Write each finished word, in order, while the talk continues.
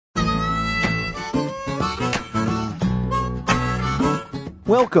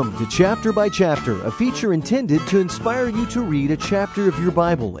Welcome to Chapter by Chapter, a feature intended to inspire you to read a chapter of your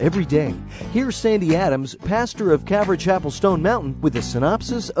Bible every day. Here's Sandy Adams, pastor of Calvary Chapel Stone Mountain, with a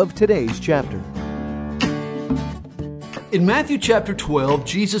synopsis of today's chapter. In Matthew chapter 12,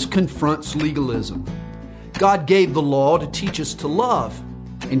 Jesus confronts legalism. God gave the law to teach us to love,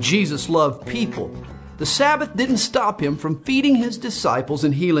 and Jesus loved people. The Sabbath didn't stop him from feeding his disciples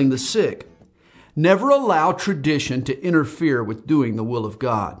and healing the sick. Never allow tradition to interfere with doing the will of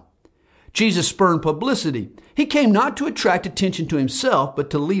God. Jesus spurned publicity. He came not to attract attention to himself, but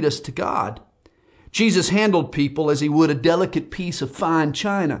to lead us to God. Jesus handled people as he would a delicate piece of fine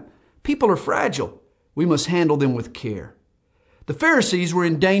china. People are fragile. We must handle them with care. The Pharisees were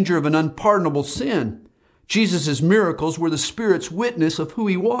in danger of an unpardonable sin. Jesus' miracles were the Spirit's witness of who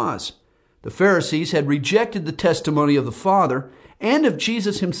he was. The Pharisees had rejected the testimony of the Father and of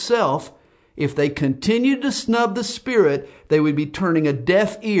Jesus himself. If they continued to snub the Spirit, they would be turning a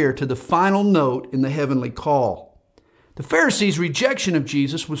deaf ear to the final note in the heavenly call. The Pharisees' rejection of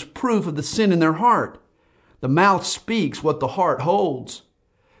Jesus was proof of the sin in their heart. The mouth speaks what the heart holds.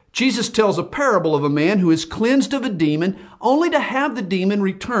 Jesus tells a parable of a man who is cleansed of a demon only to have the demon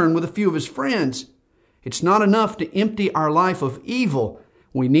return with a few of his friends. It's not enough to empty our life of evil.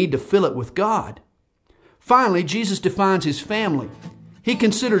 We need to fill it with God. Finally, Jesus defines his family. He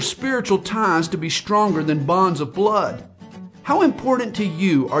considers spiritual ties to be stronger than bonds of blood. How important to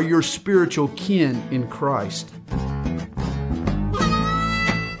you are your spiritual kin in Christ?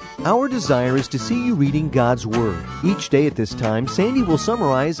 Our desire is to see you reading God's Word. Each day at this time, Sandy will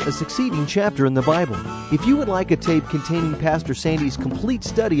summarize a succeeding chapter in the Bible. If you would like a tape containing Pastor Sandy's complete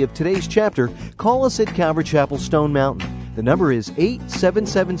study of today's chapter, call us at Calvary Chapel Stone Mountain. The number is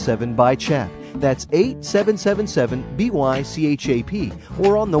 8777-BY-CHAP. That's 8777-BYCHAP,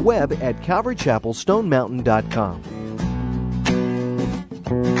 or on the web at calvarychapelstonemountain.com.